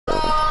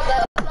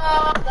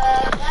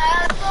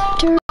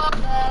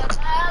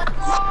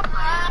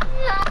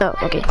Oh,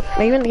 okay.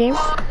 Are you in the game?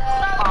 Oh,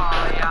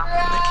 yeah.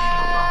 The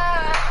game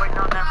alone. Wait,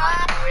 no, never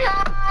mind.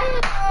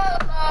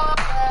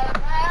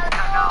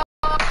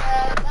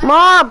 No.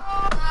 Mom!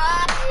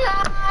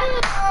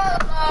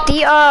 The,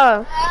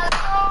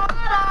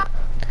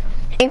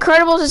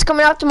 Incredibles is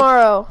coming out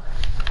tomorrow.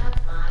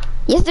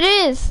 Yes, it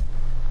is.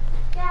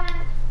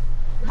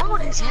 No,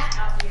 it isn't.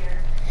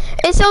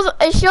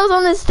 It shows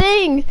on this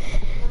thing.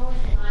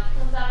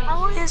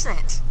 No, it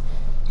isn't.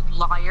 You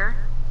liar.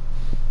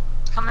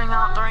 It's coming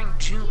out during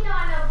June.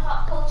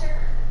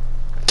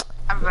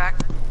 I'm back.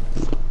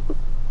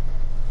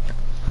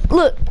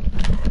 Look.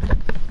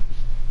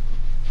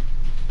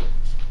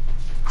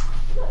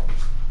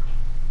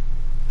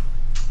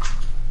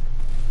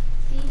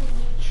 See the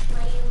new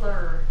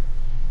trailer.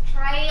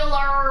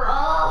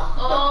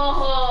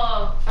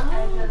 Oh.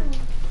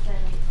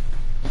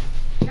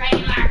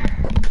 Trailer.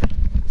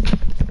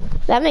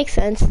 That makes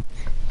sense.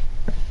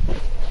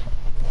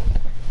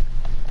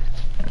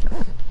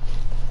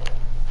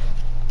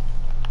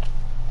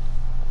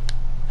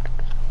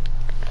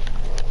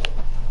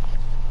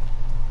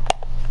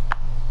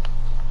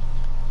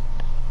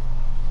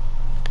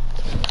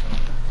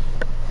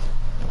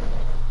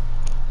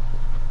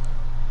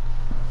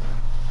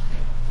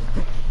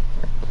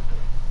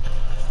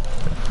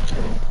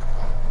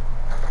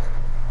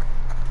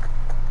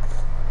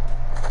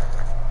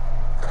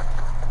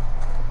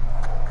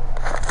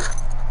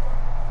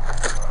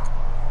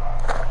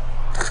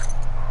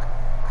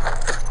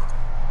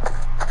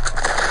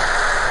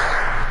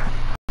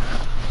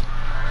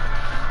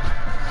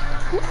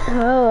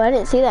 Oh, I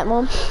didn't see that,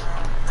 Mom.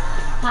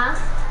 Huh?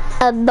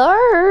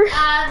 Other.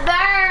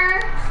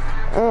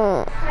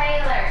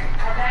 Trailer.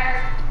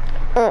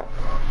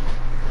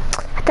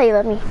 I thought you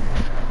loved me.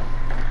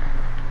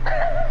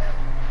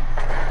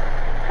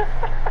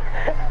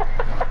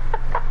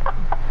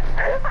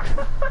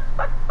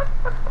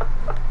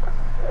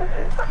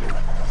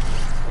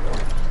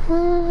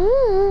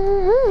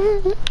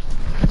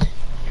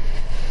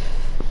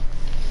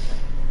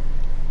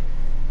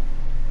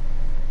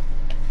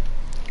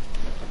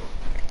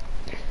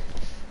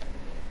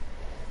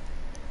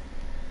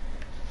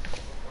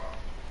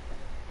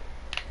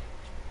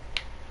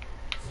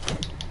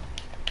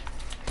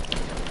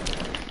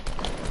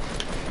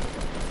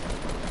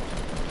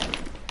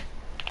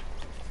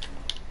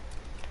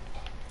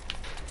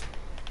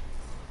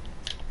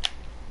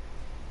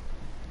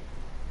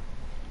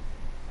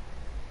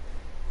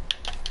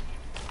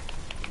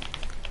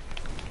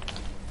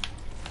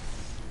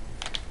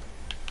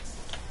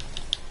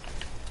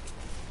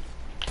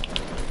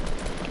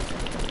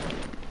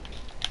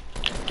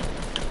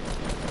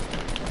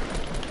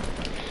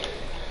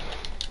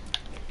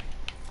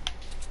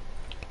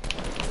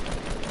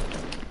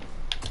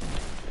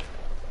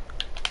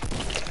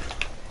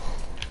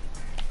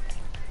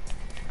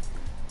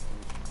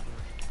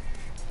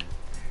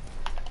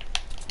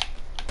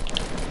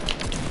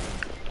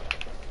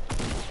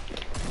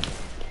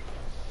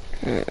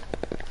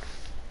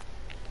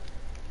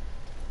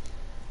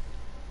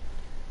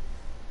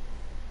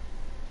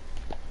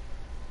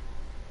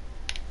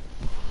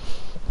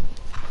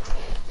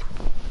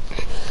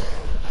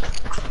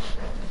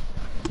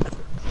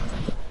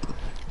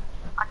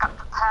 I got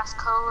the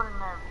passcode and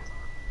everything.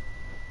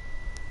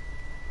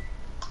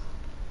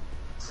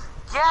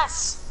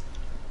 Yes!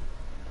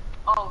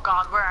 Oh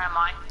god, where am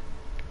I?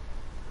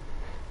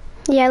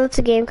 Yeah, that's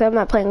a game code. I'm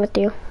not playing with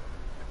you.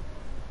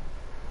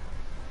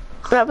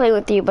 I'm not playing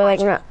with you, but like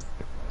not.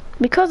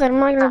 Because I'm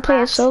not gonna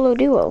play a solo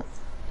duo.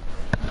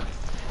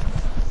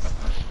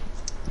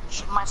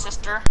 My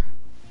sister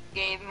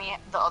gave me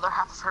the other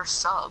half of her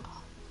sub.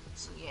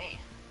 So yay.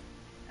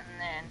 And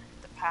then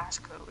the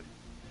passcode.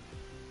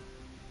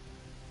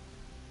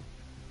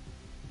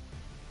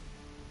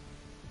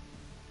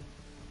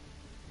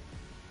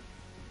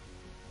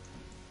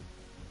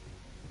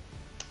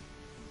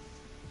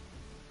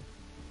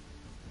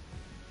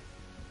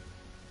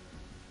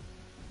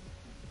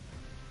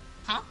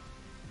 Huh?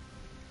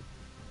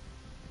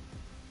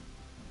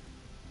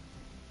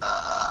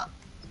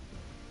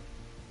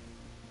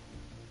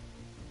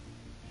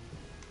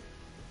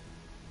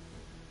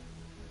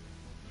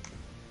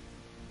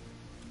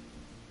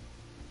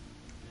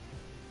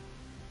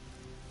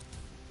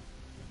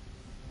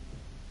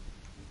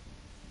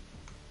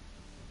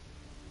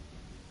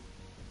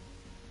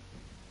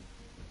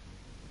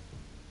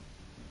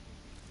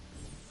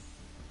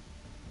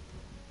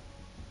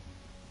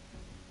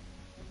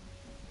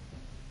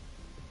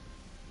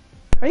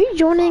 Are you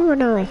joining or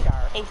no? In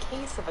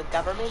case of a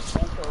government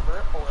takeover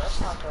or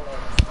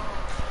apocalypse.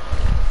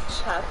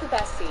 Chuck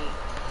Vesey.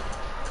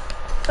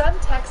 From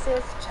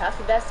Texas, Chuck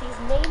Vesey's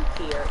main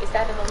fear is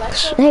that an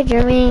election Hey,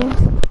 Jeremy.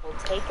 will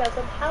take out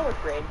the power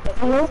grid that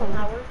gives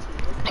power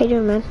to his How you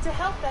doing, man? To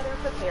help better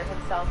prepare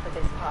himself for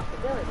this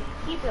possibility,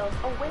 he built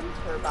a wind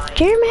turbine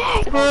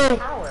Jeremy. to hold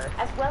power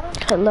as well as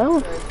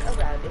Hello. sensors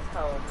around his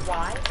home.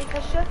 Why?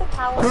 Because should the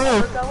power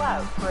ever go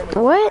out for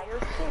an What? entire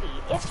city,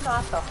 if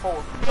not the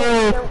whole city,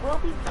 there will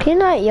be Can you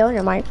not yell in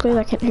your mic, please?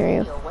 I can't hear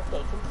you. what they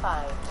can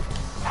find.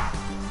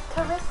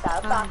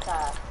 Carissa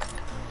Baca.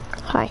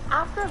 Hi.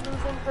 After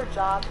losing her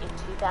job in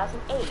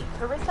 2008,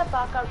 Carissa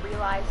Baca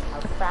realized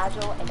how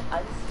fragile and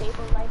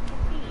unstable life can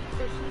be,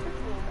 so she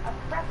became a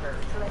prepper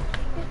so that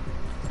she could.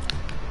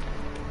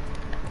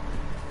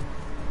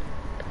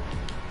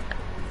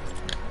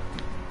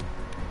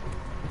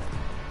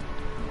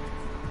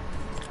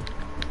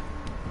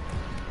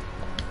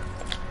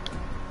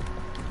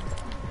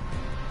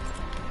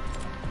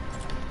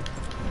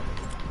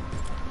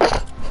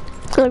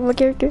 I like my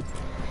character.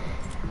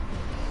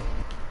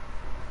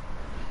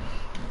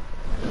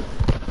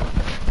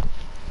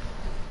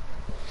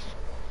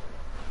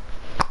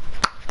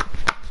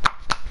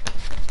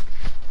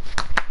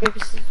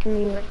 This is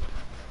me right.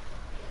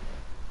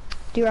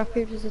 Do rock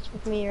paper scissors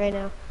with me right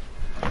now.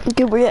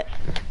 Good, where yet?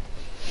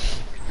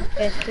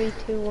 Okay, 3,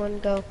 2, 1,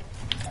 go.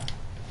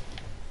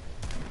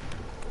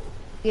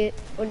 Get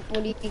what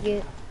do you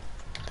get?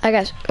 I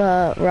got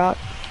rock.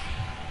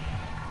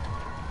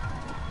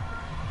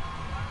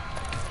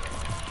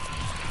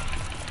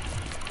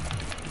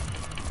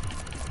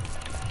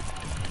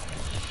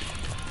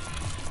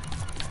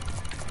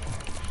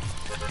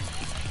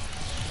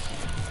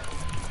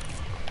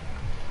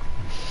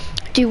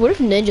 Dude, what if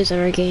ninjas in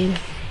our game?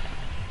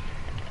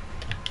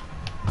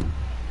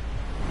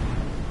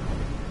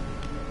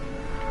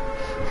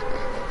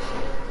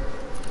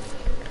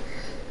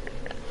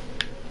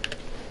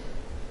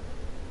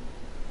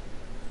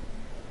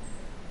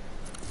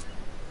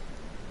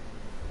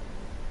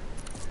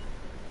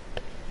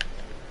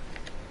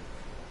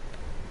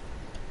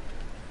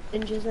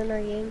 Ninjas in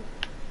our game.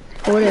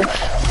 What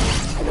if?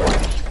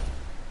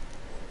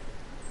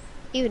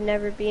 He would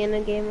never be in a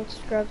game with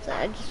scrubs.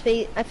 I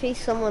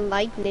faced someone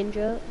like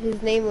Ninja.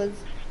 His name was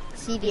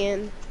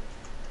CDN.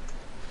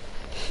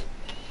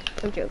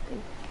 I'm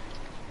joking.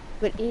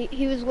 But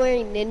he was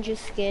wearing ninja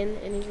skin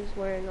and he was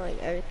wearing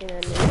like everything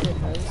that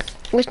Ninja does.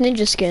 What's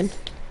ninja skin?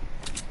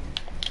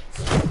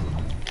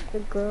 The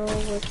girl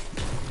with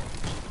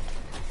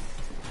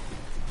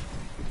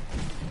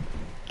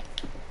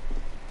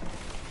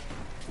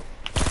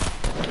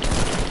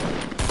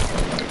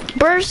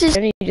Burst is.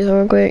 I need to do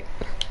something quick.